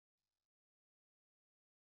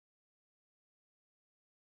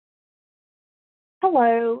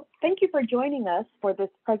Hello, thank you for joining us for this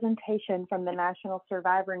presentation from the National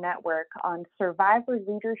Survivor Network on survivor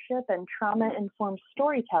leadership and trauma-informed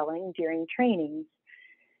storytelling during trainings.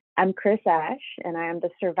 I'm Chris Ash, and I am the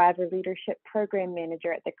Survivor Leadership Program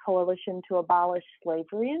Manager at the Coalition to Abolish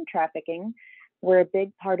Slavery and Trafficking, where a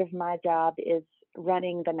big part of my job is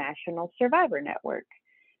running the National Survivor Network.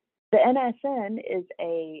 The NSN is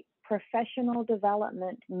a professional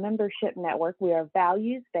development membership network. We are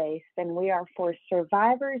values-based, and we are for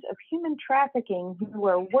survivors of human trafficking who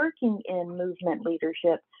are working in movement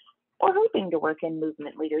leadership or hoping to work in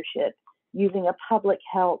movement leadership using a public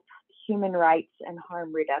health, human rights, and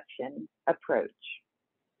harm reduction approach.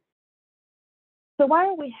 So why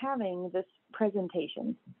are we having this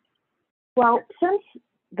presentation? Well, since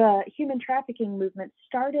the human trafficking movement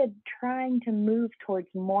started trying to move towards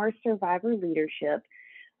more survivor leadership,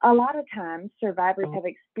 a lot of times survivors have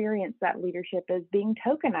experienced that leadership as being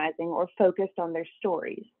tokenizing or focused on their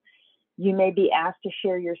stories. You may be asked to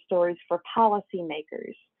share your stories for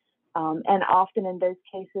policymakers. And often in those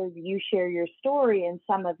cases, you share your story and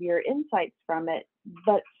some of your insights from it,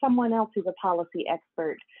 but someone else who's a policy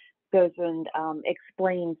expert goes and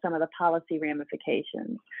explains some of the policy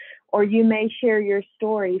ramifications. Or you may share your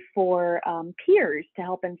story for peers to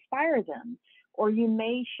help inspire them. Or you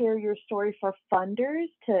may share your story for funders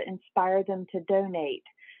to inspire them to donate.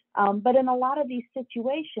 But in a lot of these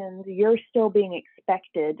situations, you're still being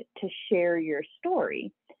expected to share your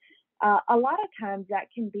story. A lot of times that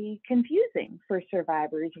can be confusing for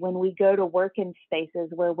survivors when we go to work in spaces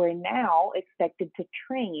where we're now expected to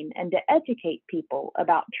train and to educate people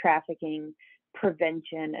about trafficking,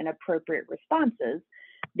 prevention, and appropriate responses.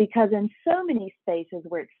 Because in so many spaces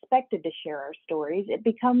we're expected to share our stories, it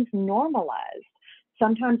becomes normalized.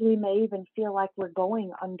 Sometimes we may even feel like we're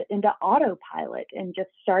going into autopilot and just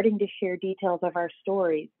starting to share details of our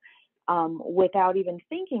stories without even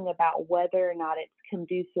thinking about whether or not it's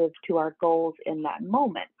conducive to our goals in that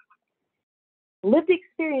moment. Lived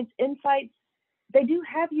experience insights, they do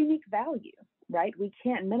have unique value, right? We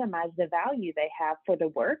can't minimize the value they have for the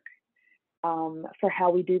work, for how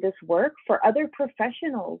we do this work, for other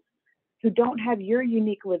professionals who don't have your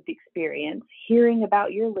unique lived experience. Hearing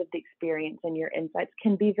about your lived experience and your insights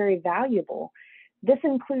can be very valuable. This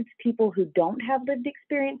includes people who don't have lived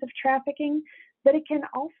experience of trafficking, but it can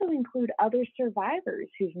also include other survivors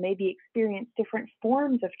who've maybe experienced different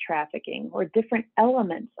forms of trafficking or different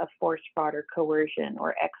elements of forced fraud or coercion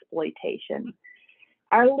or exploitation.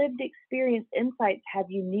 Our lived experience insights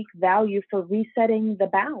have unique value for resetting the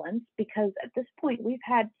balance because at this point we've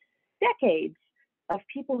had decades of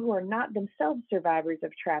people who are not themselves survivors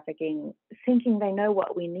of trafficking thinking they know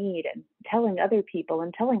what we need and telling other people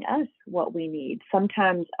and telling us what we need,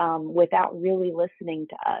 sometimes without really listening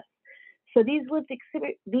to us. So these lived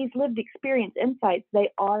experience insights, they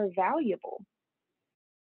are valuable.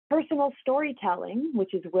 Personal storytelling,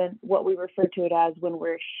 which is what we refer to it as when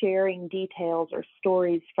we're sharing details or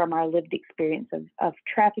stories from our lived experience of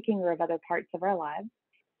trafficking or of other parts of our lives,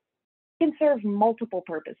 can serve multiple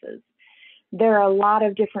purposes. There are a lot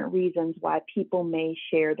of different reasons why people may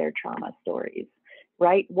share their trauma stories,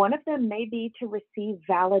 right? One of them may be to receive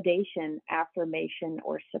validation, affirmation,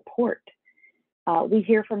 or support. We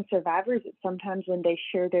hear from survivors that sometimes when they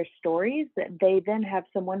share their stories, that they then have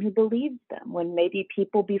someone who believes them when maybe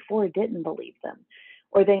people before didn't believe them.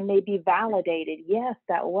 Or they may be validated, yes,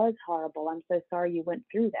 that was horrible, I'm so sorry you went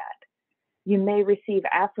through that. You may receive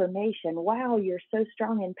affirmation, wow, you're so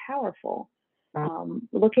strong and powerful.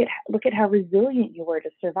 Look at how resilient you were to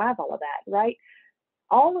survive all of that, right?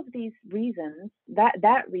 All of these reasons,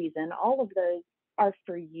 that reason, all of those are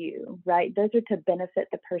for you, right? Those are to benefit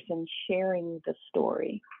the person sharing the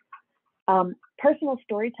story. Personal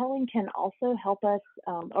storytelling can also help us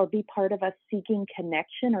or be part of us seeking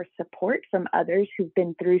connection or support from others who've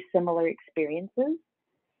been through similar experiences.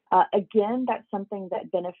 Again, that's something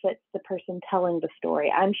that benefits the person telling the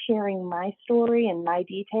story. I'm sharing my story and my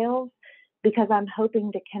details because I'm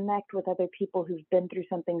hoping to connect with other people who've been through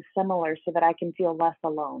something similar so that I can feel less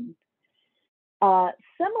alone.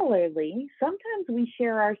 Similarly, sometimes we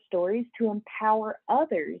share our stories to empower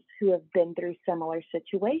others who have been through similar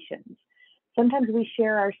situations. Sometimes we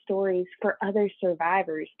share our stories for other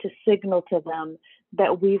survivors to signal to them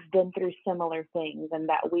that we've been through similar things and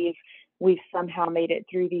that we've somehow made it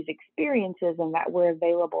through these experiences and that we're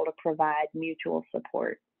available to provide mutual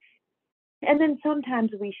support. And then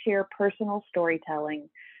sometimes we share personal storytelling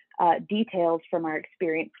details from our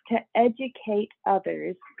experience to educate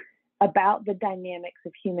others about the dynamics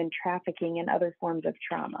of human trafficking and other forms of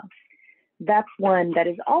trauma. That's one that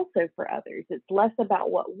is also for others. It's less about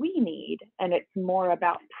what we need, and it's more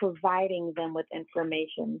about providing them with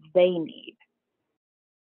information they need.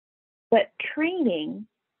 But training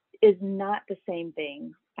is not the same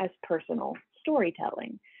thing as personal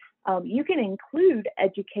storytelling. You can include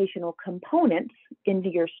educational components into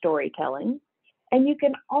your storytelling, and you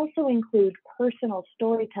can also include personal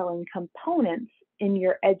storytelling components in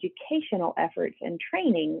your educational efforts and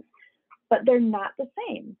trainings, but they're not the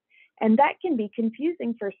same. And that can be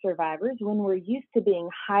confusing for survivors when we're used to being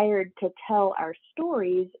hired to tell our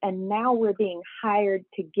stories, and now we're being hired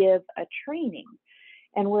to give a training.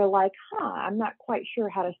 And we're like, I'm not quite sure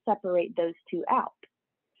how to separate those two out.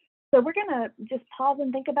 So we're going to just pause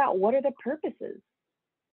and think about, what are the purposes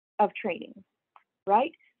of training,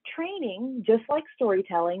 right? Training, just like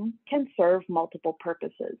storytelling, can serve multiple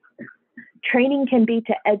purposes. Training can be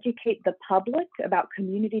to educate the public about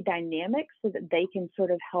community dynamics so that they can sort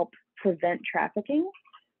of help prevent trafficking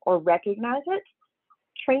or recognize it.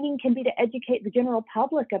 Training can be to educate the general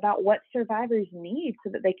public about what survivors need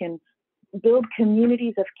so that they can build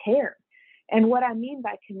communities of care. And what I mean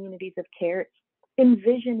by communities of care, it's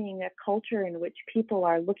envisioning a culture in which people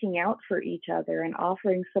are looking out for each other and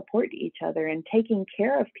offering support to each other and taking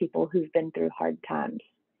care of people who've been through hard times.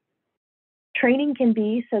 Training can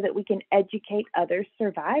be so that we can educate other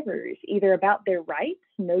survivors, either about their rights,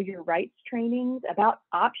 know your rights trainings, about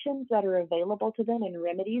options that are available to them and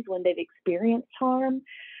remedies when they've experienced harm.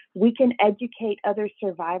 We can educate other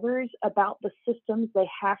survivors about the systems they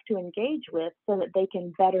have to engage with so that they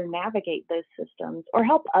can better navigate those systems, or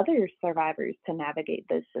help other survivors to navigate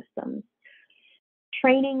those systems.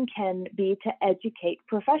 Training can be to educate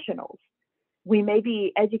professionals. We may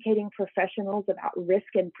be educating professionals about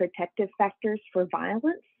risk and protective factors for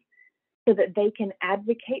violence so that they can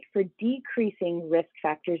advocate for decreasing risk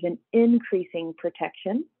factors and increasing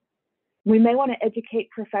protection. We may want to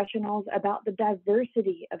educate professionals about the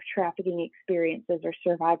diversity of trafficking experiences or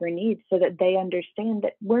survivor needs so that they understand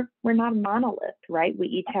that we're not a monolith, right? We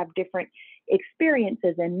each have different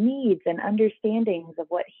experiences and needs and understandings of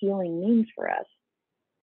what healing means for us.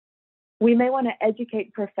 We may want to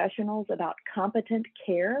educate professionals about competent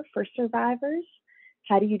care for survivors.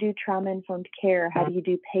 How do you do trauma-informed care? How do you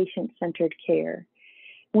do patient-centered care?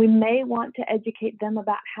 We may want to educate them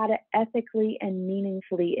about how to ethically and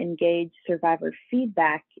meaningfully engage survivor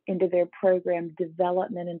feedback into their program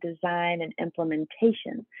development and design and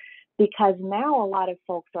implementation, because now a lot of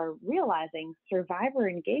folks are realizing survivor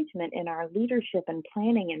engagement in our leadership and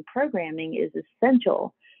planning and programming is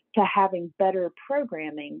essential to having better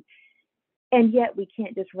programming. And yet we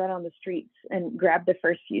can't just run on the streets and grab the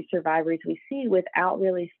first few survivors we see without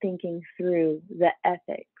really thinking through the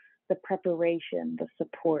ethics, the preparation, the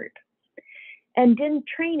support. And in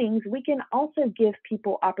trainings, we can also give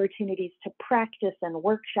people opportunities to practice and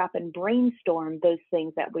workshop and brainstorm those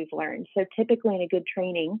things that we've learned. So typically in a good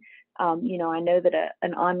training, I know that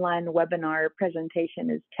an online webinar presentation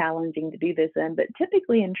is challenging to do this in, but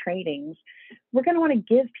typically in trainings, we're going to want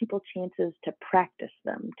to give people chances to practice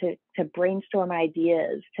them, to brainstorm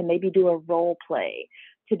ideas, to maybe do a role play,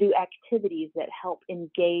 to do activities that help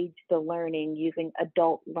engage the learning using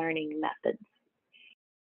adult learning methods.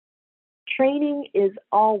 Training is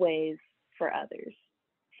always for others.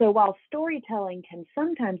 So while storytelling can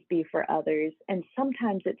sometimes be for others, and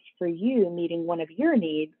sometimes it's for you meeting one of your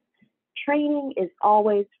needs, training is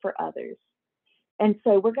always for others. And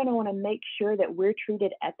so we're going to want to make sure that we're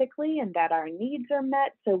treated ethically and that our needs are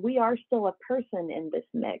met. So we are still a person in this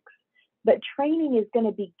mix. But training is going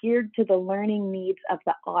to be geared to the learning needs of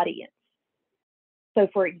the audience. So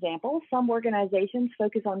for example, some organizations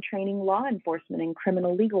focus on training law enforcement and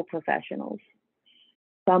criminal legal professionals.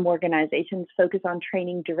 Some organizations focus on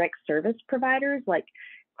training direct service providers like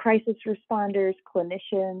crisis responders,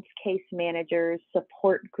 clinicians, case managers,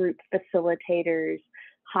 support group facilitators,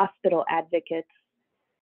 hospital advocates.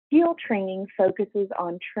 Heal training focuses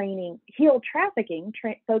on training, heal trafficking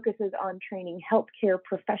focuses on training healthcare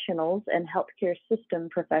professionals and healthcare system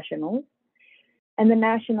professionals. And the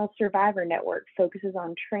National Survivor Network focuses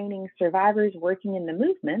on training survivors working in the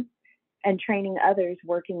movement and training others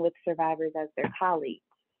working with survivors as their colleagues,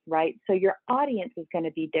 right? So your audience is going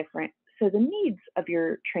to be different. So the needs of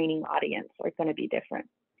your training audience are going to be different.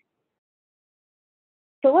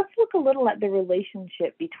 So let's look a little at the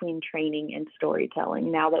relationship between training and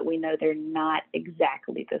storytelling now that we know they're not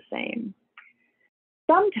exactly the same.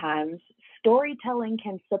 Sometimes storytelling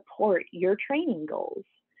can support your training goals.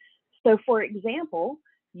 So for example,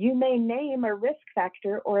 you may name a risk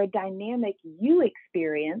factor or a dynamic you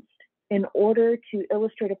experienced in order to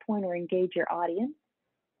illustrate a point or engage your audience.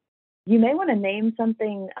 You may want to name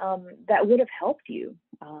something that would have helped you,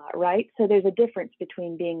 right? So there's a difference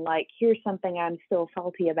between being like, here's something I'm still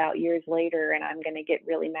salty about years later, and I'm going to get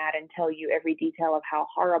really mad and tell you every detail of how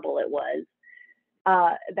horrible it was.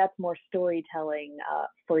 That's more storytelling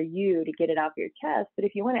for you to get it off your chest. But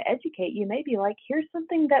if you want to educate, you may be like, here's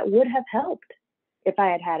something that would have helped if I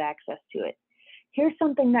had had access to it. Here's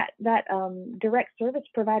something that direct service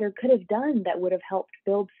provider could have done that would have helped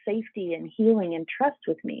build safety and healing and trust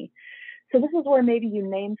with me. So this is where maybe you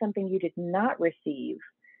name something you did not receive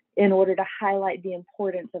in order to highlight the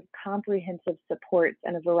importance of comprehensive supports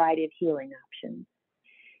and a variety of healing options.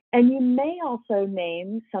 And you may also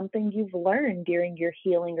name something you've learned during your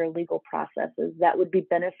healing or legal processes that would be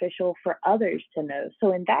beneficial for others to know.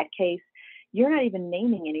 So in that case, you're not even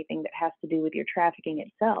naming anything that has to do with your trafficking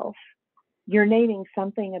itself. You're naming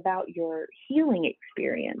something about your healing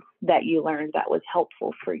experience that you learned that was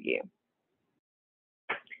helpful for you.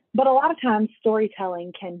 But a lot of times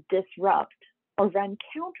storytelling can disrupt or run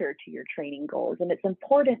counter to your training goals. And it's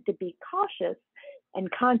important to be cautious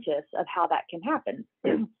and conscious of how that can happen.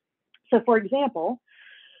 So for example,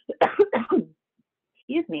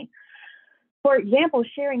 excuse me, for example,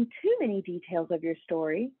 sharing too many details of your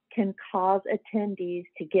story can cause attendees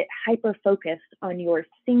to get hyper-focused on your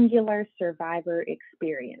singular survivor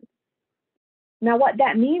experience. Now, what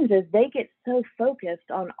that means is they get so focused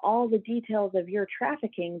on all the details of your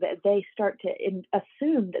trafficking that they start to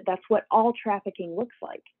assume that that's what all trafficking looks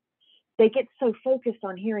like. They get so focused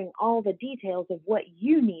on hearing all the details of what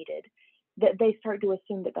you needed that they start to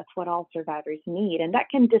assume that that's what all survivors need. And that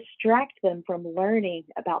can distract them from learning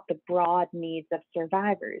about the broad needs of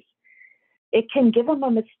survivors. It can give them a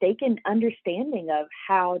mistaken understanding of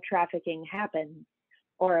how trafficking happens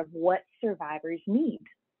or of what survivors need.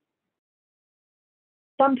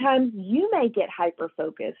 Sometimes you may get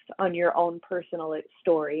hyper-focused on your own personal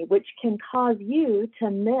story, which can cause you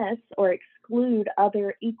to miss or exclude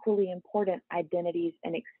other equally important identities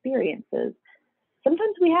and experiences.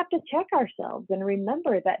 Sometimes we have to check ourselves and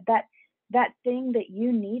remember that thing that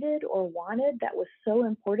you needed or wanted that was so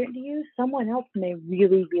important to you, someone else may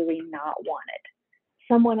really, really not want it.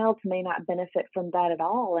 Someone else may not benefit from that at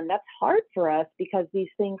all. And that's hard for us because these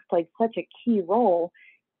things play such a key role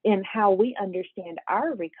in how we understand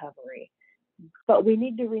our recovery. But we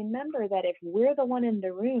need to remember that if we're the one in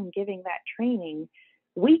the room giving that training,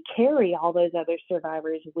 we carry all those other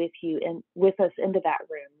survivors with you and with us into that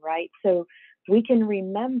room, right? So we can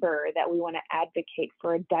remember that we want to advocate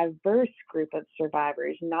for a diverse group of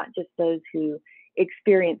survivors, not just those who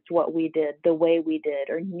experienced what we did the way we did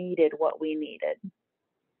or needed what we needed.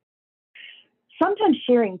 Sometimes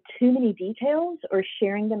sharing too many details or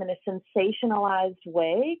sharing them in a sensationalized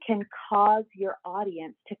way can cause your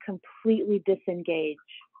audience to completely disengage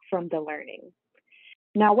from the learning.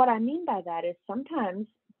 Now, what I mean by that is sometimes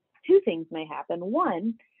two things may happen.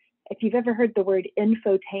 One, if you've ever heard the word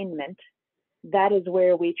infotainment, that is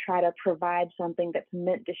where we try to provide something that's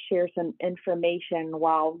meant to share some information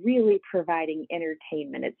while really providing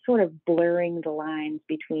entertainment. It's sort of blurring the lines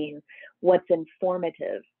between what's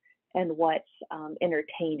informative and what's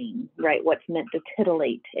entertaining, right? What's meant to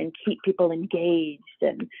titillate and keep people engaged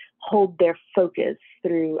and hold their focus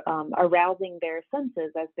through arousing their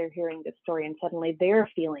senses as they're hearing the story. And suddenly they're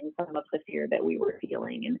feeling some of the fear that we were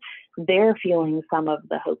feeling, and they're feeling some of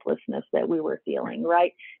the hopelessness that we were feeling,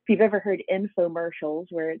 right? If you've ever heard infomercials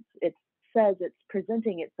where it says it's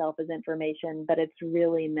presenting itself as information, but it's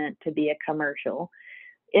really meant to be a commercial.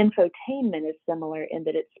 Infotainment is similar in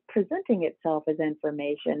that it's presenting itself as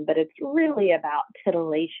information, but it's really about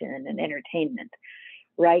titillation and entertainment,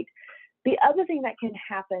 right? The other thing that can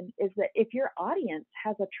happen is that if your audience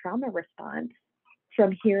has a trauma response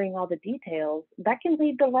from hearing all the details, that can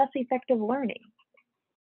lead to less effective learning.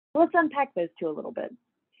 Let's unpack those two a little bit.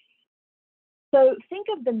 So think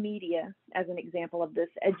of the media as an example of this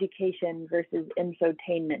education versus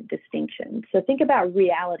infotainment distinction. So think about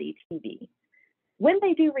reality TV. When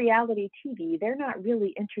they do reality TV, they're not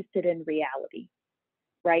really interested in reality,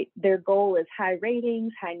 right? Their goal is high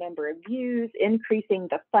ratings, high number of views, increasing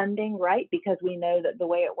the funding, right? Because we know that the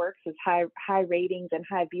way it works is high ratings and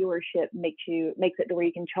high viewership makes it to where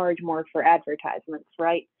you can charge more for advertisements,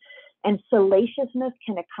 right? And salaciousness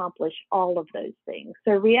can accomplish all of those things.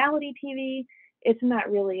 So reality TV, it's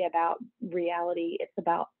not really about reality, it's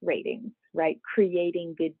about ratings, right?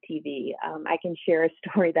 Creating good TV. I can share a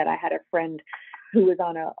story that I had a friend who was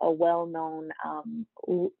on a well-known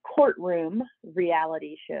courtroom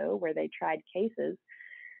reality show where they tried cases,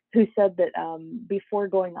 who said that before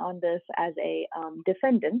going on this as a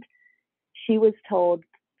defendant, she was told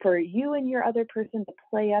for you and your other person to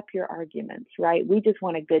play up your arguments, right? We just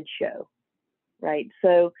want a good show, right?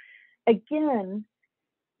 So again,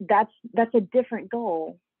 that's a different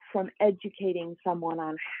goal from educating someone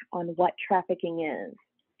on what trafficking is,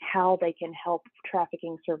 how they can help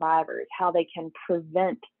trafficking survivors, how they can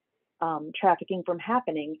prevent trafficking from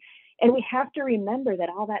happening. And we have to remember that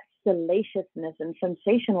all that salaciousness and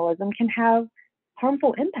sensationalism can have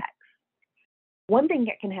harmful impacts. One thing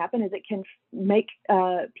that can happen is it can make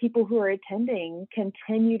people who are attending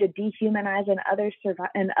continue to dehumanize and other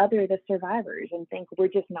the survivors and think we're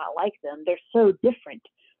just not like them. They're so different.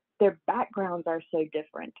 Their backgrounds are so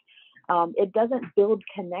different. It doesn't build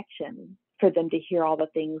connection for them to hear all the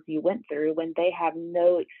things you went through when they have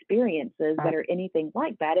no experiences that are anything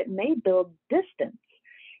like that. It may build distance,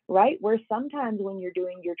 right? Where sometimes when you're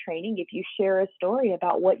doing your training, if you share a story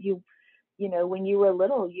about what you know, when you were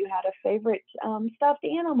little, you had a favorite stuffed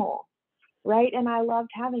animal, right? And I loved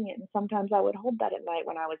having it. And sometimes I would hold that at night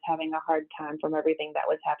when I was having a hard time from everything that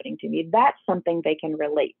was happening to me. That's something they can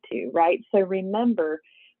relate to, right? So remember,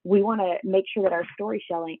 we want to make sure that our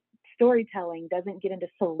storytelling doesn't get into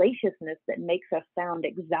salaciousness that makes us sound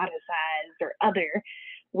exoticized or other.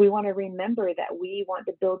 We want to remember that we want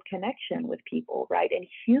to build connection with people, right? And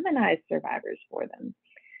humanize survivors for them.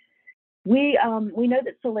 We know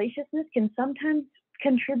that salaciousness can sometimes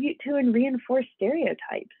contribute to and reinforce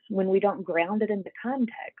stereotypes when we don't ground it in the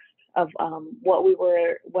context of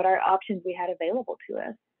what our options we had available to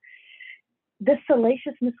us. This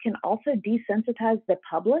salaciousness can also desensitize the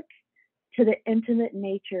public to the intimate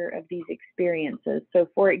nature of these experiences. So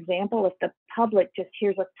for example, if the public just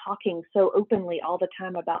hears us talking so openly all the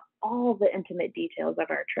time about all the intimate details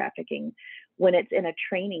of our trafficking when it's in a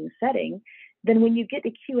training setting, then when you get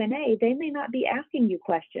to Q&A, they may not be asking you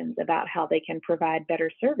questions about how they can provide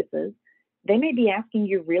better services. They may be asking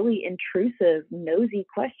you really intrusive, nosy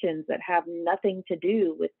questions that have nothing to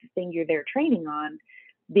do with the thing you're there training on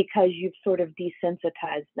because you've sort of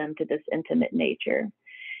desensitized them to this intimate nature.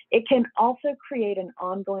 It can also create an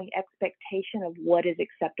ongoing expectation of what is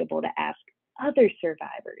acceptable to ask other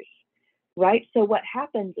survivors, right? So what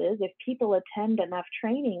happens is if people attend enough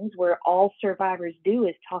trainings where all survivors do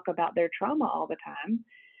is talk about their trauma all the time,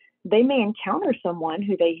 they may encounter someone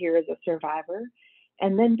who they hear is a survivor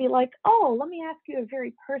and then be like, oh, let me ask you a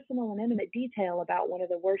very personal and intimate detail about one of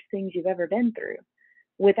the worst things you've ever been through,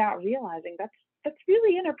 without realizing that's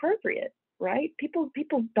really inappropriate, right? People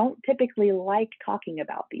don't typically like talking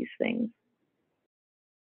about these things.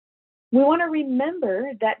 We want to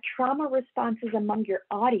remember that trauma responses among your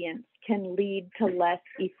audience can lead to less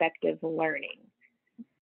effective learning.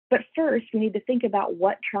 But first, we need to think about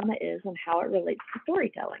what trauma is and how it relates to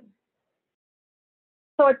storytelling.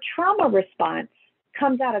 So a trauma response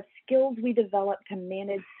comes out of skills we develop to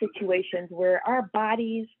manage situations where our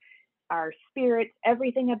bodies, our spirits,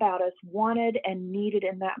 everything about us wanted and needed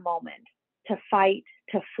in that moment to fight,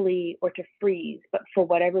 to flee, or to freeze, but for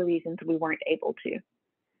whatever reasons we weren't able to.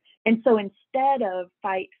 And so instead of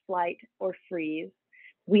fight, flight, or freeze,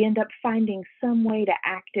 we end up finding some way to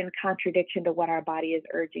act in contradiction to what our body is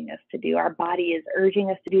urging us to do. Our body is urging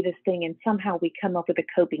us to do this thing, and somehow we come up with a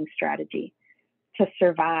coping strategy to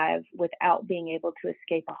survive without being able to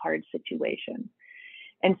escape a hard situation.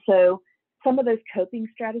 And so some of those coping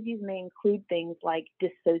strategies may include things like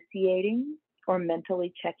dissociating or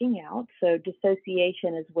mentally checking out. So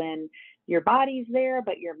dissociation is when your body's there,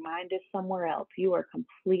 but your mind is somewhere else. You are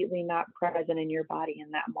completely not present in your body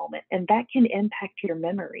in that moment. And that can impact your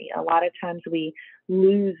memory. A lot of times we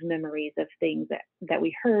lose memories of things that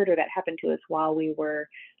we heard or that happened to us while we were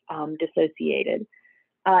dissociated.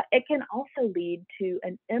 It can also lead to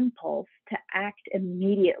an impulse to act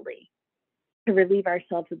immediately to relieve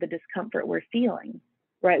ourselves of the discomfort we're feeling,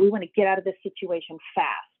 right? We want to get out of this situation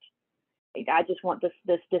fast. I just want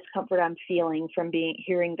this discomfort I'm feeling from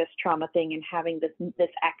hearing this trauma thing and having this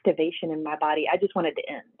activation in my body. I just want it to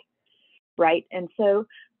end, right? And so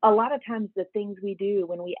a lot of times the things we do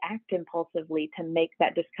when we act impulsively to make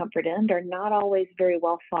that discomfort end are not always very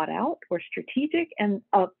well thought out or strategic, and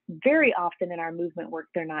very often in our movement work,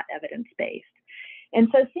 they're not evidence-based. And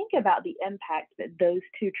so think about the impact that those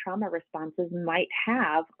two trauma responses might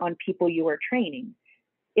have on people you are training.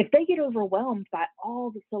 If they get overwhelmed by all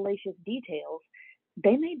the salacious details,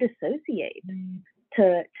 they may dissociate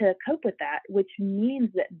to cope with that, which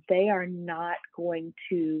means that they are not going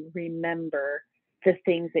to remember the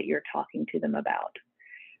things that you're talking to them about.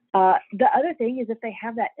 The other thing is if they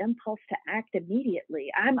have that impulse to act immediately.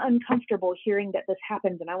 I'm uncomfortable hearing that this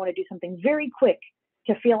happens and I want to do something very quick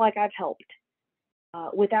to feel like I've helped.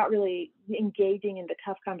 without really engaging in the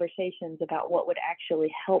tough conversations about what would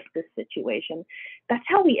actually help this situation. That's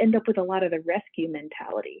how we end up with a lot of the rescue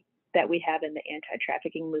mentality that we have in the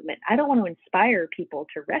anti-trafficking movement. I don't want to inspire people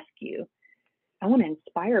to rescue. I want to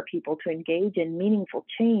inspire people to engage in meaningful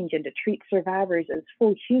change and to treat survivors as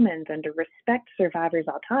full humans and to respect survivors'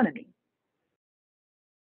 autonomy.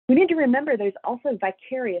 We need to remember there's also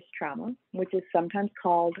vicarious trauma, which is sometimes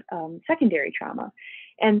called secondary trauma.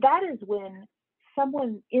 And that is when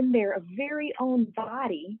someone in their very own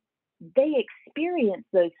body, they experience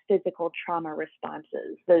those physical trauma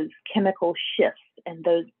responses, those chemical shifts and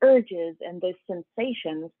those urges and those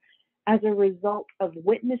sensations as a result of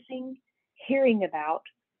witnessing, hearing about,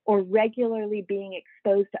 or regularly being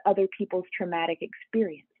exposed to other people's traumatic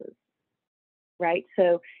experiences. Right?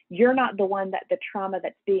 So you're not the one that the trauma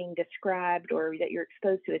that's being described or that you're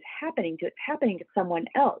exposed to is happening to. It's happening to someone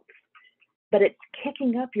else, but it's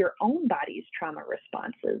kicking up your own body's trauma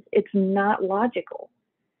responses. It's not logical.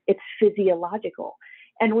 It's physiological.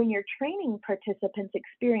 And when your training participants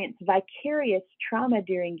experience vicarious trauma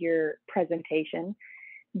during your presentation,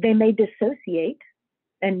 they may dissociate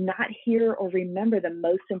and not hear or remember the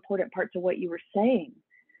most important parts of what you were saying.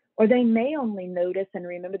 Or they may only notice and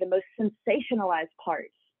remember the most sensationalized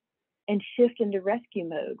parts and shift into rescue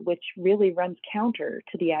mode, which really runs counter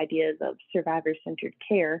to the ideas of survivor-centered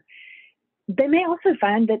care. They may also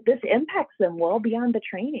find that this impacts them well beyond the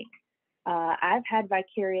training. I've had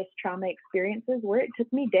vicarious trauma experiences where it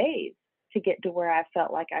took me days to get to where I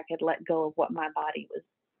felt like I could let go of what my body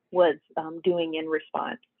was doing in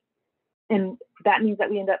response. And that means that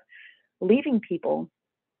we end up leaving people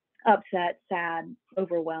upset, sad,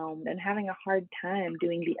 overwhelmed, and having a hard time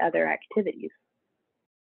doing the other activities.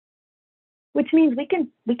 Which means we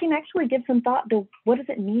can actually give some thought to what does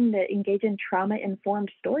it mean to engage in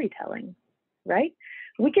trauma-informed storytelling, right?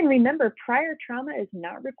 We can remember prior trauma is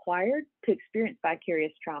not required to experience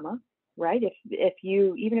vicarious trauma, right?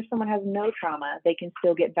 Even if someone has no trauma, they can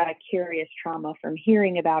still get vicarious trauma from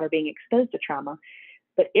hearing about or being exposed to trauma.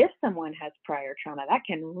 But if someone has prior trauma, that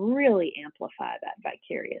can really amplify that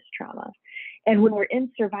vicarious trauma. And when we're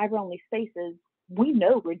in survivor-only spaces, we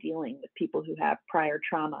know we're dealing with people who have prior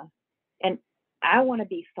trauma. And I want to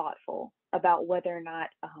be thoughtful about whether or not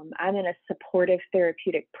I'm in a supportive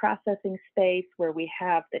therapeutic processing space where we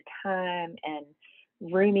have the time and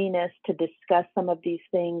roominess to discuss some of these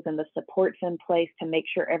things and the supports in place to make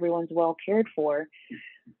sure everyone's well cared for.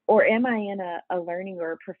 Or am I in a learning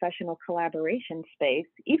or professional collaboration space,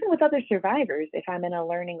 even with other survivors, if I'm in a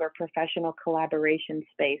learning or professional collaboration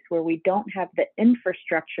space where we don't have the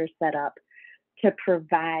infrastructure set up to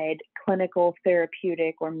provide clinical,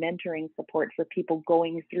 therapeutic, or mentoring support for people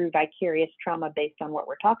going through vicarious trauma based on what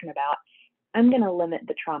we're talking about, I'm going to limit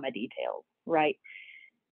the trauma details, right?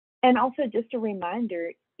 And also just a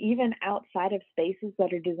reminder, even outside of spaces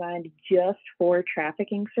that are designed just for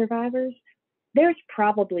trafficking survivors, there's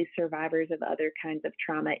probably survivors of other kinds of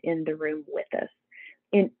trauma in the room with us.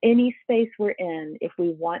 In any space we're in, if we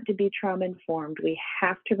want to be trauma informed, we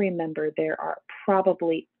have to remember there are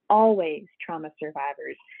probably always trauma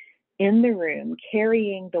survivors in the room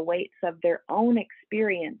carrying the weights of their own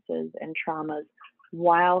experiences and traumas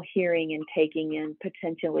while hearing and taking in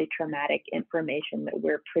potentially traumatic information that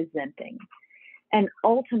we're presenting. And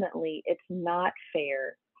ultimately, it's not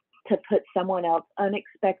fair to put someone else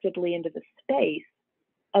unexpectedly into the space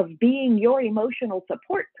of being your emotional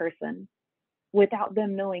support person without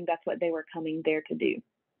them knowing that's what they were coming there to do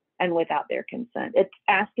and without their consent. It's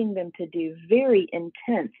asking them to do very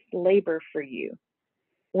intense labor for you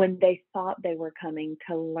when they thought they were coming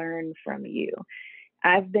to learn from you.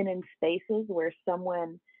 I've been in spaces where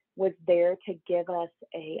someone was there to give us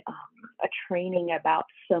a training about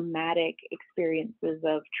somatic experiences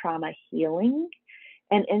of trauma healing,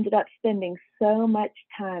 and ended up spending so much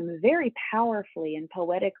time very powerfully and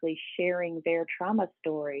poetically sharing their trauma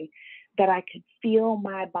story that I could feel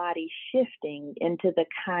my body shifting into the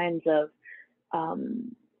kinds of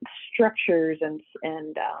structures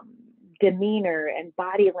and demeanor and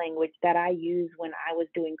body language that I use when I was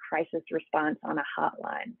doing crisis response on a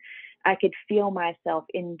hotline. I could feel myself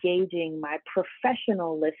engaging my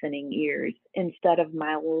professional listening ears instead of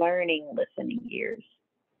my learning listening ears.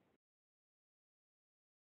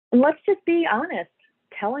 And let's just be honest,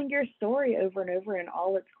 telling your story over and over in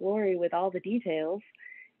all its glory with all the details,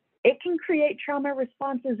 it can create trauma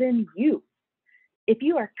responses in you. If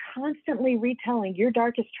you are constantly retelling your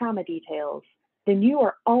darkest trauma details, then you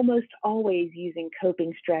are almost always using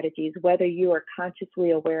coping strategies, whether you are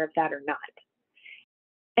consciously aware of that or not.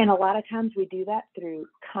 And a lot of times we do that through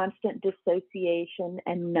constant dissociation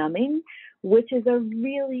and numbing, which is a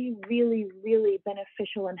really, really, really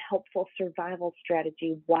beneficial and helpful survival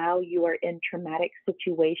strategy while you are in traumatic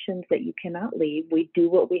situations that you cannot leave. We do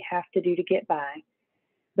what we have to do to get by,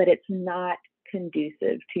 but it's not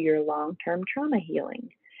conducive to your long-term trauma healing.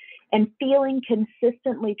 And feeling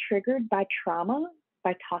consistently triggered by trauma,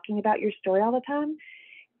 by talking about your story all the time,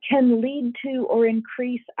 can lead to or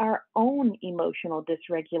increase our own emotional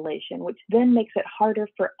dysregulation, which then makes it harder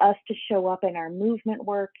for us to show up in our movement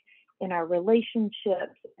work, in our relationships,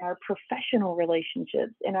 in our professional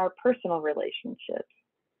relationships, in our personal relationships.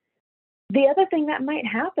 The other thing that might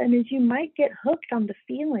happen is you might get hooked on the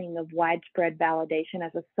feeling of widespread validation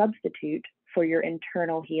as a substitute for your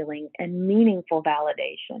internal healing and meaningful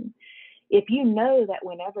validation. If you know that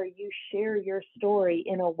whenever you share your story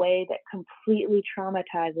in a way that completely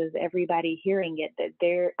traumatizes everybody hearing it, that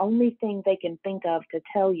their only thing they can think of to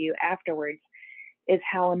tell you afterwards is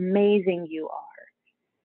how amazing you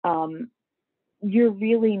are, you're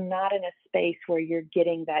really not in a space where you're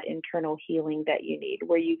getting that internal healing that you need,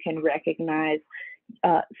 where you can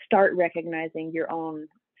start recognizing your own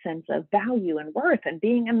sense of value and worth and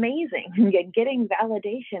being amazing and getting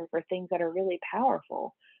validation for things that are really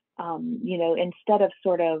powerful. Instead of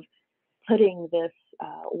sort of putting this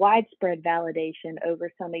widespread validation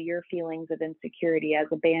over some of your feelings of insecurity as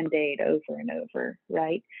a Band-Aid over and over,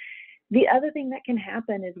 right? The other thing that can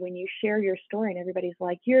happen is when you share your story and everybody's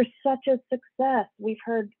like, you're such a success. We've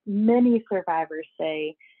heard many survivors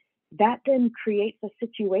say that then creates a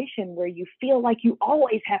situation where you feel like you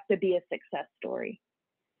always have to be a success story.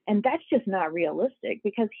 And that's just not realistic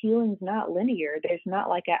because healing's not linear. There's not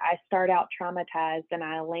like I start out traumatized and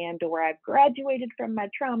I land to where I've graduated from my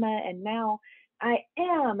trauma and now I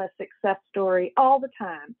am a success story all the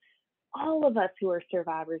time. All of us who are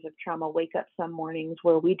survivors of trauma wake up some mornings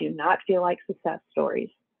where we do not feel like success stories.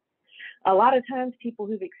 A lot of times people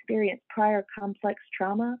who've experienced prior complex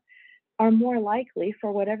trauma are more likely,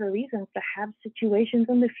 for whatever reasons, to have situations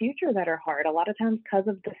in the future that are hard, a lot of times because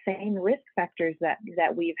of the same risk factors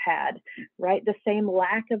that we've had, right? The same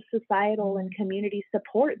lack of societal and community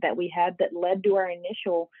support that we had that led to our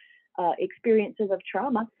initial experiences of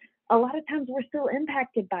trauma. A lot of times we're still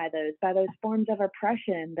impacted by those forms of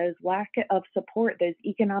oppression, those lack of support, those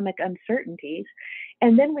economic uncertainties.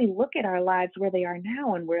 And then we look at our lives where they are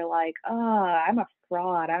now and we're like, I'm a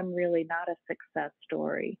fraud. I'm really not a success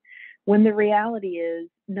story. When the reality is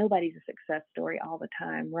nobody's a success story all the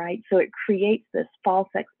time, right? So it creates this false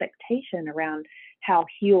expectation around how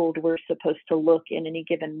healed we're supposed to look in any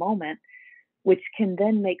given moment, which can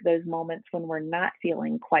then make those moments when we're not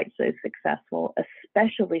feeling quite so successful,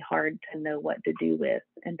 especially hard to know what to do with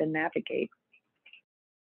and to navigate.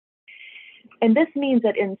 And this means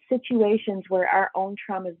that in situations where our own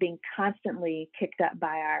trauma is being constantly kicked up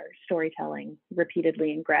by our storytelling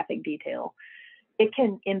repeatedly in graphic detail, it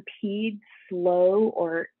can impede, slow,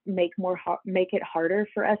 or make it harder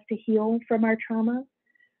for us to heal from our trauma.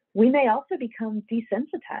 We may also become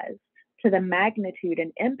desensitized to the magnitude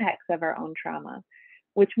and impacts of our own trauma,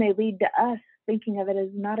 which may lead to us thinking of it as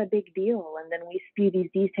not a big deal. And then we spew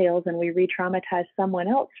these details and we re-traumatize someone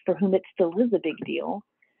else for whom it still is a big deal.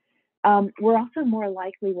 We're also more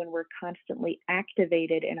likely, when we're constantly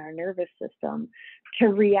activated in our nervous system, to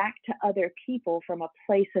react to other people from a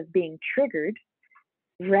place of being triggered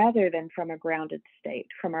rather than from a grounded state,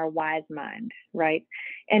 from our wise mind, right?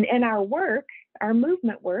 And in our work, our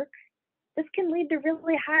movement work, this can lead to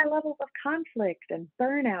really high levels of conflict and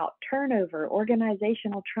burnout, turnover,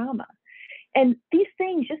 organizational trauma. And these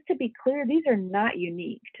things, just to be clear, these are not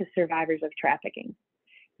unique to survivors of trafficking.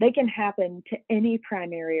 They can happen to any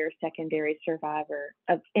primary or secondary survivor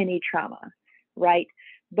of any trauma, right?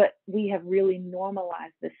 But we have really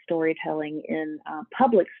normalized this storytelling in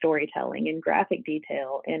public storytelling, in graphic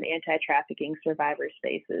detail, in anti-trafficking survivor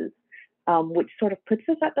spaces, which sort of puts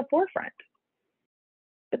us at the forefront.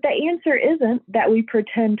 But the answer isn't that we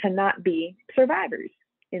pretend to not be survivors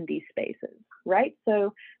in these spaces, right?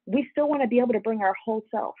 So we still want to be able to bring our whole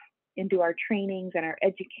self into our trainings and our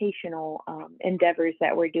educational endeavors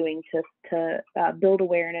that we're doing to build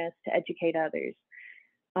awareness, to educate others.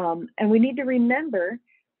 And we need to remember,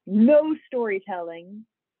 no storytelling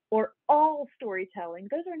or all storytelling,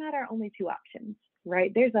 those are not our only two options,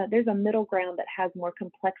 right? There's a middle ground that has more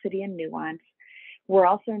complexity and nuance. We're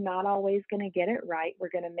also not always going to get it right. We're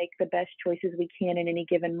going to make the best choices we can in any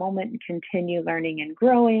given moment and continue learning and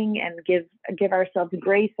growing and give ourselves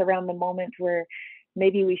grace around the moments where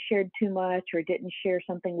maybe we shared too much or didn't share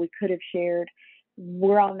something we could have shared.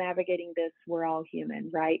 We're all navigating this. We're all human,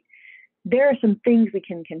 right? There are some things we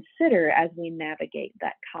can consider as we navigate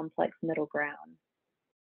that complex middle ground.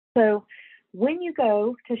 So when you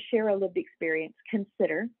go to share a lived experience,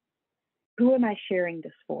 consider, who am I sharing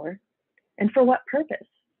this for and for what purpose?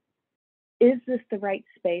 Is this the right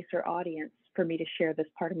space or audience for me to share this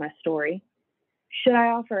part of my story? Should I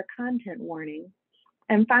offer a content warning?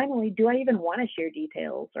 And finally, do I even want to share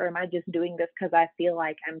details, or am I just doing this because I feel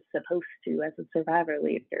like I'm supposed to as a survivor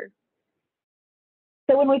leader?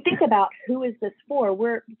 So when we think about who is this for,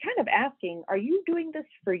 we're kind of asking, are you doing this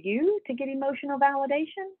for you to get emotional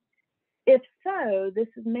validation? If so, this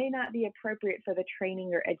may not be appropriate for the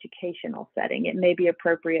training or educational setting. It may be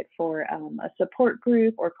appropriate for a support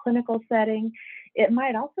group or clinical setting. It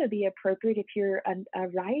might also be appropriate if you're a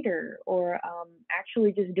writer or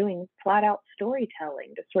actually just doing flat out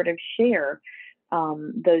storytelling to sort of share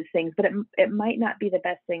those things. But it might not be the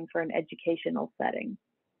best thing for an educational setting,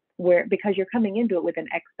 because you're coming into it with an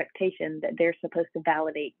expectation that they're supposed to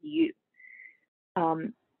validate you.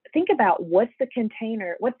 Think about what's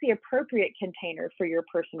the appropriate container for your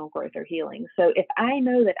personal growth or healing. So if I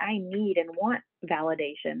know that I need and want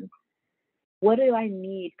validation, what do I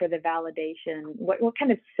need for the validation? What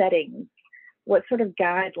kind of settings, what sort of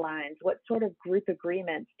guidelines, what sort of group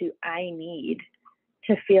agreements do I need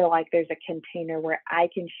to feel like there's a container where I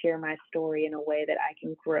can share my story in a way that I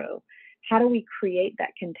can grow? How do we create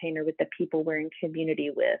that container with the people we're in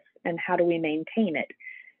community with, and how do we maintain it?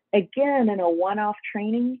 Again, in a one-off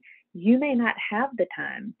training, you may not have the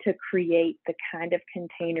time to create the kind of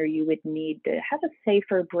container you would need to have a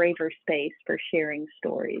safer, braver space for sharing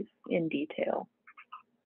stories in detail.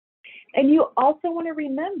 And you also want to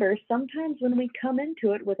remember, sometimes when we come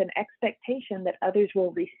into it with an expectation that others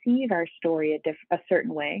will receive our story a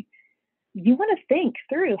certain way, you want to think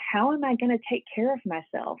through, how am I going to take care of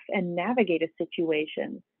myself and navigate a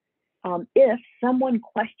situation? If someone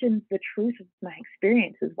questions the truth of my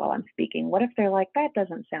experiences while I'm speaking, what if they're like, that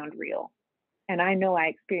doesn't sound real? And I know I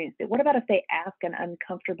experienced it. What about if they ask an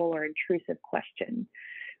uncomfortable or intrusive question?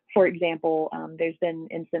 For example, there's been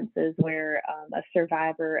instances where a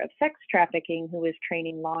survivor of sex trafficking who was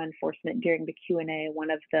training law enforcement, during the Q&A, one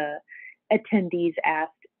of the attendees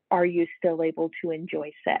asked, are you still able to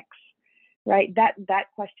enjoy sex? Right? That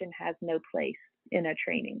question has no place in a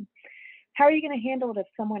training. How are you going to handle it if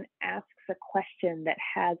someone asks a question that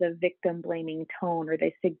has a victim blaming tone, or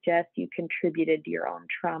they suggest you contributed to your own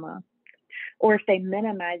trauma? Or if they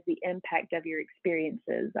minimize the impact of your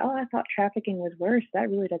experiences? Oh, I thought trafficking was worse. That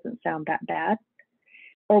really doesn't sound that bad.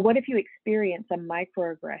 Or what if you experience a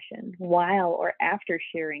microaggression while or after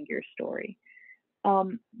sharing your story?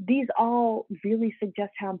 These all really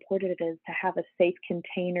suggest how important it is to have a safe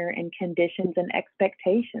container and conditions and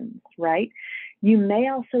expectations, right? You may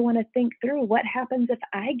also want to think through, what happens if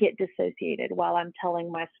I get dissociated while I'm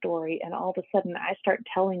telling my story and all of a sudden I start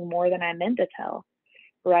telling more than I meant to tell,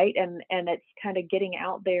 right? And it's kind of getting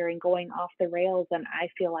out there and going off the rails, and I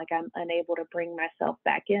feel like I'm unable to bring myself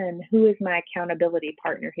back in. Who is my accountability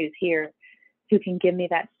partner who's here, who can give me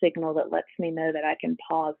that signal that lets me know that I can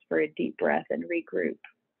pause for a deep breath and regroup?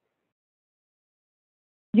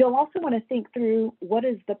 You'll also want to think through, what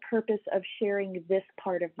is the purpose of sharing this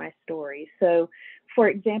part of my story? So, for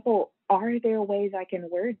example, are there ways I can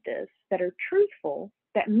word this that are truthful,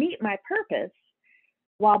 that meet my purpose,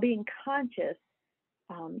 while being conscious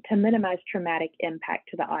to minimize traumatic impact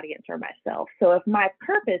to the audience or myself? So if my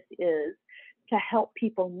purpose is to help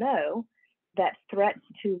people know that threats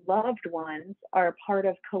to loved ones are a part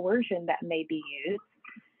of coercion that may be used,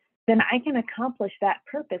 then I can accomplish that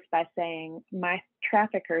purpose by saying, my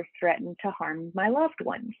trafficker threatened to harm my loved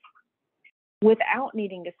ones, without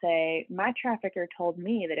needing to say, my trafficker told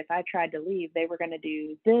me that if I tried to leave, they were going to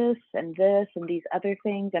do this and these other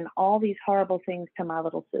things and all these horrible things to my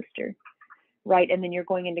little sister, right? And then you're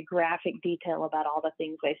going into graphic detail about all the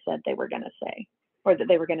things they said they were going to say, or that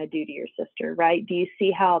they were going to do to your sister, right? Do you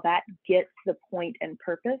see how that gets the point and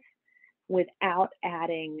purpose without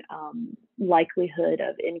adding likelihood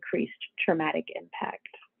of increased traumatic impact?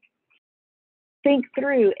 Think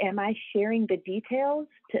through, am I sharing the details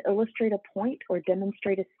to illustrate a point or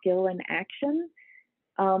demonstrate a skill in action?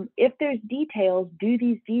 If there's details, do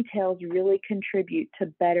these details really contribute to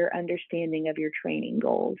better understanding of your training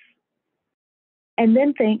goals? And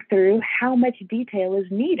then think through, how much detail is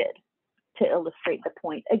needed to illustrate the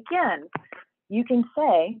point. Again, you can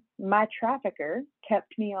say, my trafficker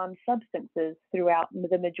kept me on substances throughout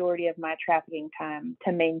the majority of my trafficking time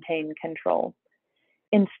to maintain control,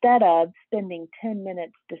 instead of spending 10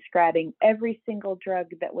 minutes describing every single drug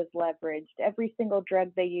that was leveraged, every single drug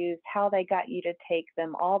they used, how they got you to take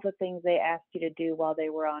them, all the things they asked you to do while they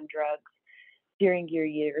were on drugs. during your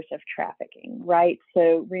years of trafficking, right?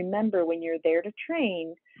 So remember, when you're there to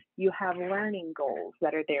train, you have learning goals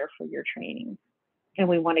that are there for your training. And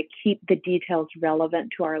we want to keep the details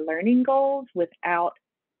relevant to our learning goals without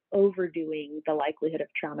overdoing the likelihood of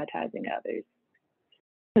traumatizing others.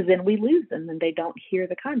 Because then we lose them and they don't hear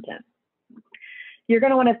the content. You're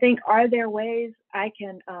going to want to think, are there ways I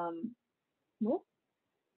can,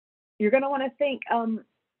 you're going to want to think,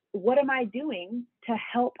 what am I doing to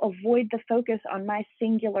help avoid the focus on my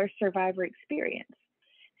singular survivor experience?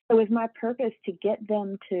 So is my purpose to get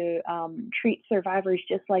them to treat survivors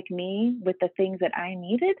just like me with the things that I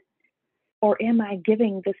needed? Or am I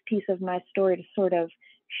giving this piece of my story to sort of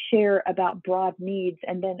share about broad needs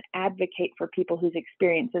and then advocate for people whose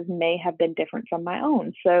experiences may have been different from my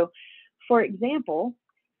own? So, for example,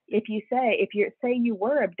 if you say you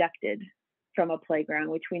were abducted from a playground,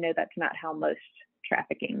 which we know that's not how most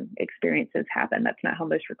trafficking experiences happen, that's not how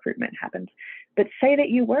most recruitment happens, but say that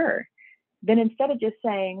you were, then instead of just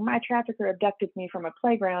saying, my trafficker abducted me from a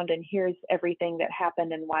playground and here's everything that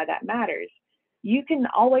happened and why that matters, you can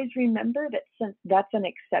always remember that since that's an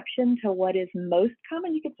exception to what is most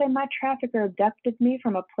common, you could say, my trafficker abducted me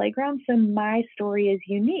from a playground, so my story is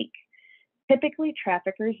unique. Typically,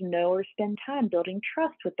 traffickers know or spend time building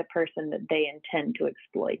trust with the person that they intend to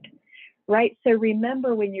exploit, right? So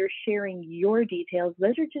remember, when you're sharing your details,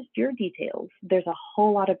 those are just your details. There's a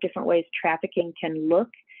whole lot of different ways trafficking can look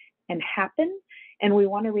and happen. And we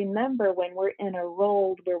want to remember, when we're in a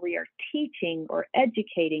role where we are teaching or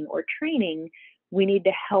educating or training, we need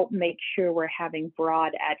to help make sure we're having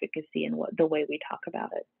broad advocacy in the way we talk about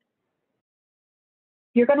it.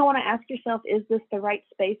 You're going to want to ask yourself, is this the right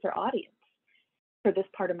space or audience for this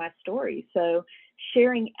part of my story? So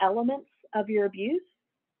sharing elements of your abuse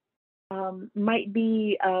might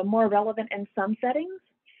be more relevant in some settings.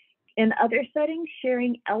 In other settings,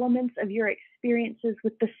 sharing elements of your experiences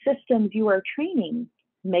with the systems you are training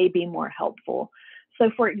may be more helpful. So,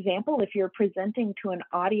 for example, if you're presenting to an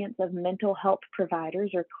audience of mental health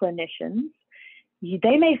providers or clinicians,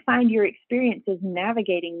 they may find your experiences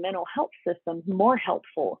navigating mental health systems more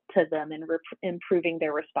helpful to them in improving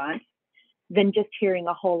their response than just hearing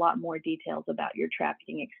a whole lot more details about your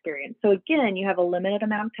trafficking experience. So again, you have a limited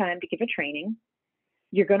amount of time to give a training.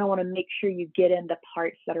 You're going to want to make sure you get into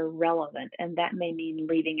parts that are relevant, and that may mean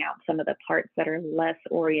leaving out some of the parts that are less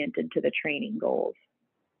oriented to the training goals.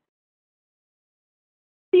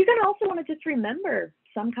 You're going to also want to just remember,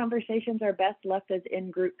 some conversations are best left as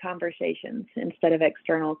in-group conversations instead of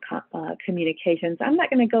external communications. I'm not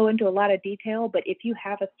going to go into a lot of detail, but if you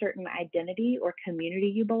have a certain identity or community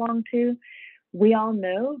you belong to, we all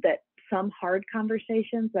know that some hard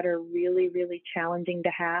conversations that are really, really challenging to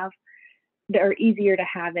have, that are easier to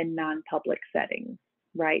have in non-public settings,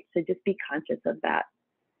 right? So just be conscious of that.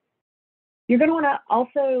 You're going to want to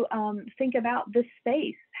also think about the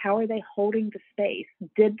space. How are they holding the space?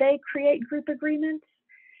 Did they create group agreements?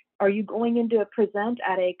 Are you going into a present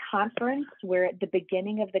at a conference where at the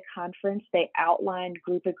beginning of the conference they outlined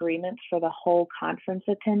group agreements for the whole conference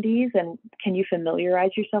attendees? And can you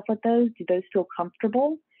familiarize yourself with those? Do those feel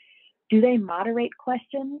comfortable? Do they moderate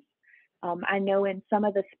questions? I know in some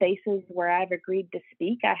of the spaces where I've agreed to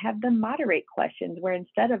speak, I have them moderate questions where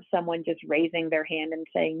instead of someone just raising their hand and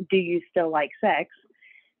saying, do you still like sex?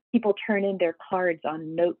 People turn in their cards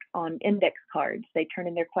on index cards. They turn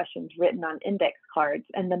in their questions written on index cards,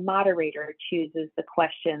 and the moderator chooses the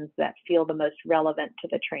questions that feel the most relevant to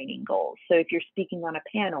the training goals. So if you're speaking on a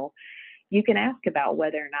panel, you can ask about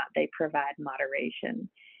whether or not they provide moderation.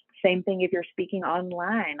 Same thing if you're speaking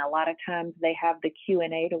online. A lot of times they have the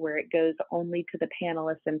Q&A to where it goes only to the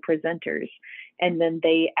panelists and presenters, and then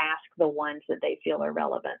they ask the ones that they feel are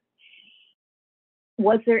relevant.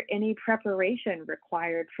 Was there any preparation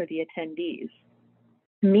required for the attendees?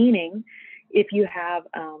 Meaning, if you have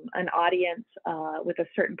an audience with a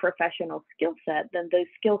certain professional skill set, then those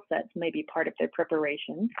skill sets may be part of their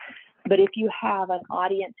preparation. But if you have an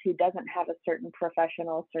audience who doesn't have a certain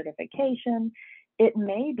professional certification, it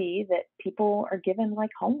may be that people are given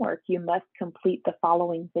like homework. You must complete the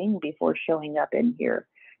following thing before showing up in here.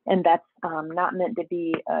 And that's not meant to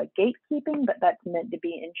be gatekeeping, but that's meant to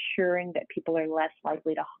be ensuring that people are less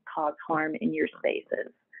likely to cause harm in your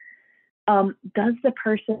spaces. Does the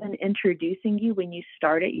person introducing you when you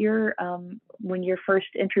start at when you're first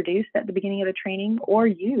introduced at the beginning of the training, or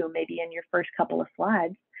you maybe in your first couple of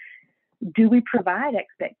slides, do we provide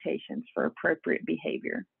expectations for appropriate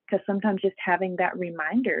behavior? Because sometimes just having that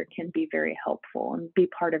reminder can be very helpful and be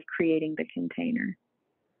part of creating the container.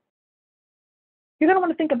 You're going to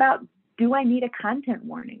want to think about, do I need a content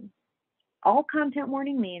warning? All content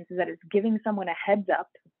warning means is that it's giving someone a heads up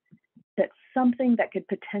that something that could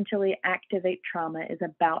potentially activate trauma is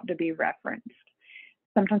about to be referenced.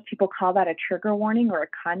 Sometimes people call that a trigger warning or a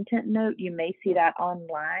content note. You may see that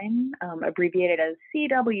online, abbreviated as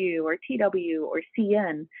CW or TW or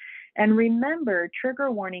CN. And remember,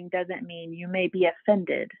 trigger warning doesn't mean you may be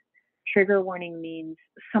offended. Trigger warning means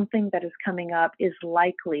something that is coming up is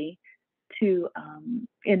likely to,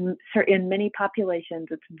 in many populations,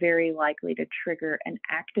 it's very likely to trigger an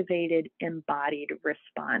activated, embodied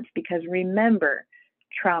response. Because remember,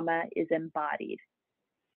 trauma is embodied.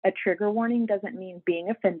 A trigger warning doesn't mean being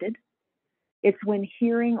offended. It's when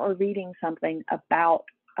hearing or reading something about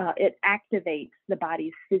it activates the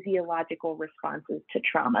body's physiological responses to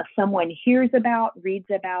trauma. Someone hears about, reads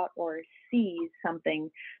about, or sees something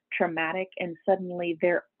traumatic, and suddenly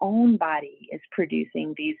their own body is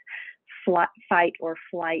producing these fight or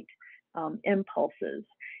flight impulses.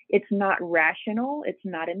 It's not rational. It's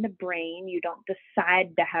not in the brain. You don't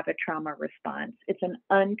decide to have a trauma response. It's an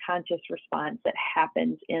unconscious response that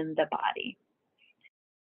happens in the body.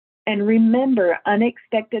 And remember,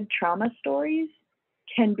 unexpected trauma stories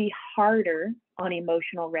can be harder on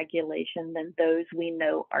emotional regulation than those we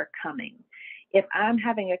know are coming. If I'm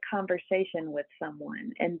having a conversation with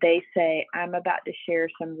someone and they say, I'm about to share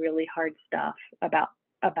some really hard stuff about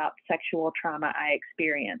sexual trauma I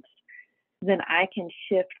experienced, then I can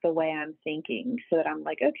shift the way I'm thinking so that I'm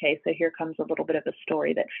like, okay, so here comes a little bit of a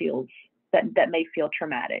story that may feel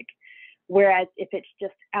traumatic. Whereas if it's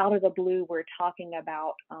just out of the blue, we're talking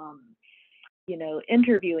about,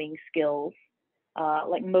 interviewing skills,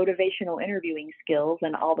 like motivational interviewing skills,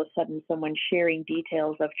 and all of a sudden someone sharing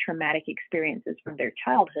details of traumatic experiences from their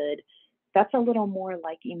childhood, that's a little more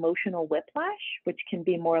like emotional whiplash, which can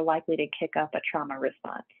be more likely to kick up a trauma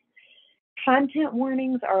response. Content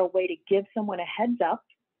warnings are a way to give someone a heads up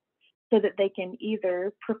so that they can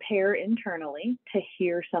either prepare internally to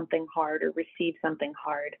hear something hard or receive something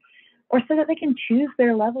hard, or so that they can choose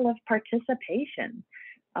their level of participation.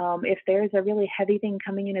 If there's a really heavy thing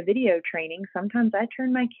coming in a video training, sometimes I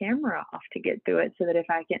turn my camera off to get through it so that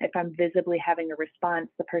if I'm visibly having a response,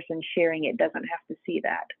 the person sharing it doesn't have to see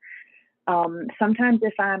that. Sometimes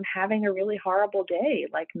if I'm having a really horrible day,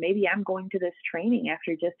 like maybe I'm going to this training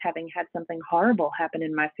after just having had something horrible happen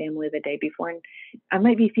in my family the day before, and I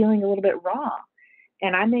might be feeling a little bit raw.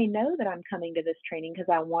 And I may know that I'm coming to this training because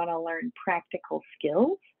I want to learn practical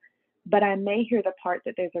skills, but I may hear the part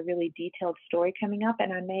that there's a really detailed story coming up,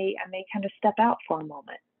 and I may kind of step out for a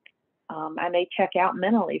moment. I may check out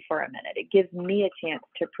mentally for a minute. It gives me a chance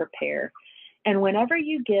to prepare. And whenever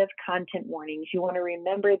you give content warnings, you want to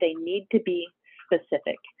remember they need to be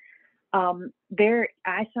specific.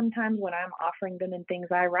 I sometimes, when I'm offering them in things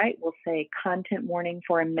I write, will say content warning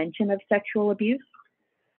for a mention of sexual abuse.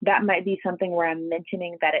 That might be something where I'm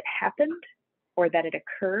mentioning that it happened or that it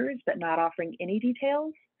occurs, but not offering any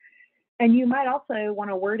details. And you might also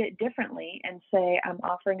want to word it differently and say, I'm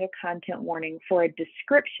offering a content warning for a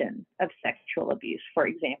description of sexual abuse, for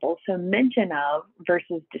example. So mention of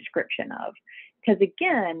versus description of. Because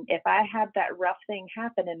again, if I have that rough thing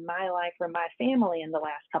happen in my life or my family in the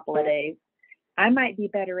last couple of days, I might be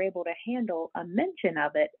better able to handle a mention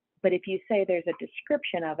of it. But if you say there's a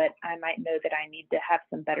description of it, I might know that I need to have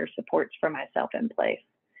some better supports for myself in place.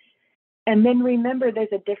 And then remember,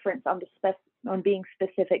 there's a difference on being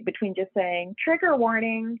specific between just saying trigger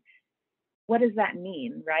warning. What does that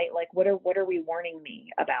mean, right? Like, what are we warning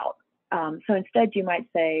me about? So instead, you might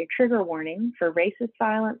say trigger warning for racist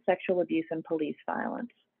violence, sexual abuse, and police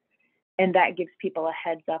violence. And that gives people a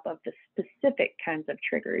heads up of the specific kinds of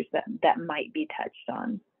triggers that might be touched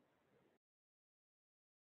on.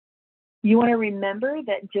 You want to remember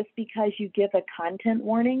that just because you give a content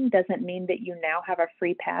warning doesn't mean that you now have a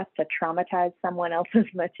free pass to traumatize someone else as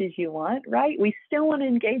much as you want, right? We still want to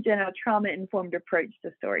engage in a trauma-informed approach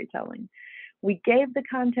to storytelling. We gave the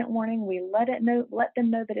content warning, we let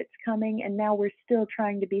them know that it's coming, and now we're still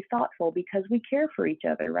trying to be thoughtful because we care for each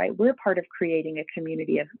other, right? We're part of creating a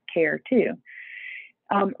community of care too.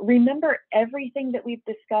 Remember everything that we've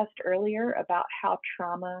discussed earlier about how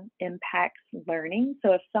trauma impacts learning.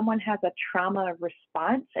 So if someone has a trauma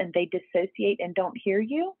response and they dissociate and don't hear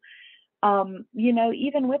you,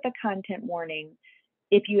 even with a content warning,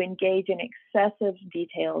 if you engage in excessive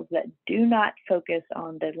details that do not focus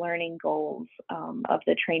on the learning goals of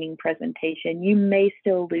the training presentation, you may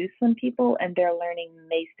still lose some people and their learning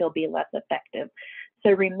may still be less effective. So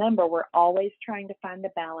remember, we're always trying to find the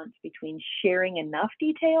balance between sharing enough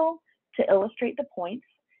detail to illustrate the points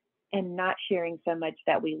and not sharing so much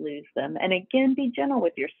that we lose them. And again, be gentle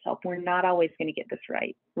with yourself. We're not always going to get this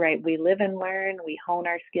right? We live and learn, we hone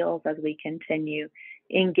our skills as we continue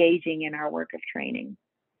engaging in our work of training.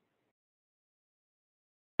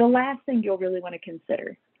 The last thing you'll really want to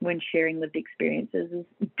consider when sharing lived experiences is,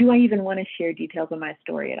 do I even want to share details of my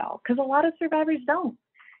story at all? Because a lot of survivors don't.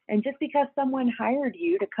 And just because someone hired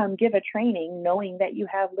you to come give a training knowing that you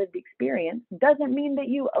have lived experience doesn't mean that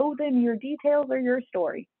you owe them your details or your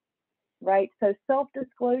story, right? So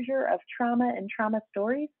self-disclosure of trauma and trauma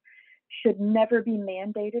stories should never be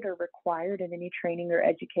mandated or required in any training or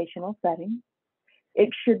educational setting. It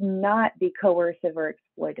should not be coercive or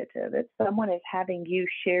exploitative. If someone is having you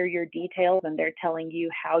share your details and they're telling you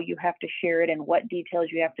how you have to share it and what details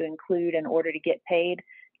you have to include in order to get paid,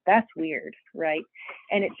 that's weird, right?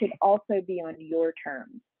 And it should also be on your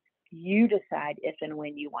terms. You decide if and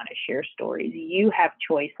when you want to share stories. You have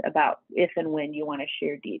choice about if and when you want to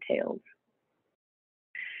share details.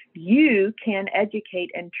 You can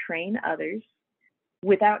educate and train others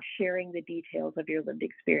without sharing the details of your lived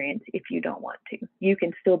experience if you don't want to. You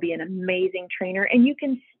can still be an amazing trainer, and you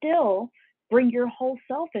can still bring your whole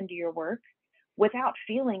self into your work without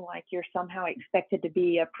feeling like you're somehow expected to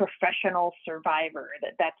be a professional survivor,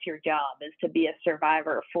 that's your job, is to be a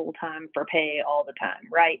survivor full-time for pay all the time,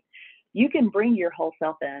 right? You can bring your whole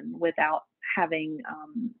self in without having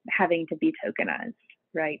to be tokenized,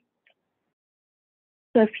 right?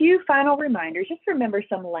 So a few final reminders. Just remember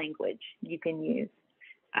some language you can use.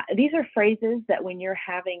 These are phrases that when you're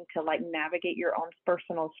having to navigate your own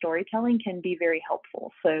personal storytelling can be very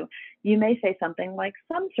helpful. So you may say something like,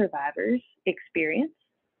 some survivors experience,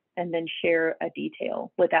 and then share a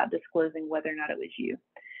detail without disclosing whether or not it was you.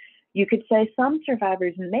 You could say some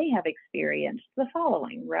survivors may have experienced the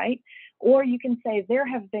following, right? Or you can say there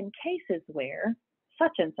have been cases where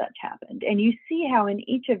such and such happened. And you see how in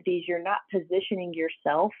each of these, you're not positioning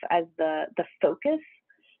yourself as the focus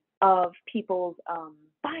of people's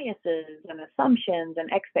biases and assumptions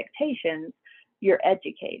and expectations. You're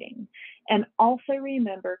educating. And also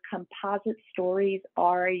remember, composite stories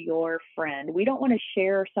are your friend. We don't want to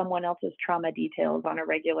share someone else's trauma details on a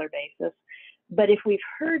regular basis, but if we've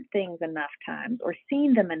heard things enough times or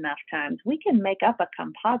seen them enough times, we can make up a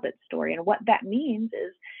composite story. And what that means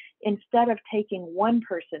is, instead of taking one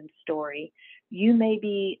person's story, you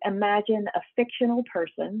maybe imagine a fictional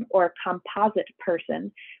person or a composite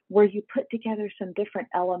person where you put together some different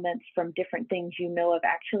elements from different things you know have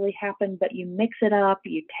actually happened, but you mix it up,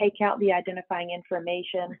 you take out the identifying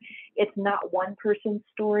information. It's not one person's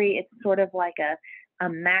story. It's sort of like a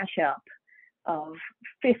mashup of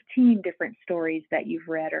 15 different stories that you've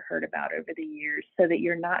read or heard about over the years, so that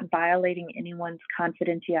you're not violating anyone's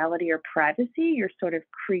confidentiality or privacy. You're sort of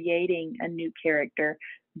creating a new character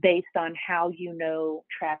based on how you know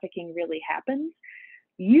trafficking really happens.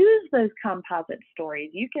 Use those composite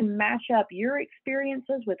stories. You can mash up your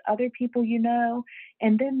experiences with other people you know,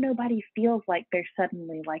 and then nobody feels like they're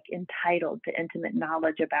suddenly entitled to intimate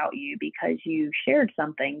knowledge about you because you shared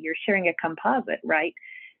something. You're sharing a composite, right?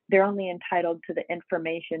 They're only entitled to the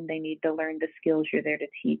information they need to learn the skills you're there to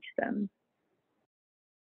teach them.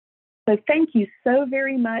 So thank you so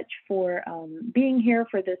very much for being here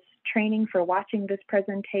for this training, for watching this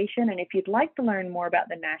presentation. And if you'd like to learn more about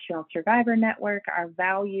the National Survivor Network, our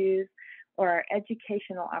values, or our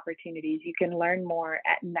educational opportunities, you can learn more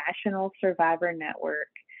at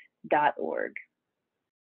nationalsurvivornetwork.org.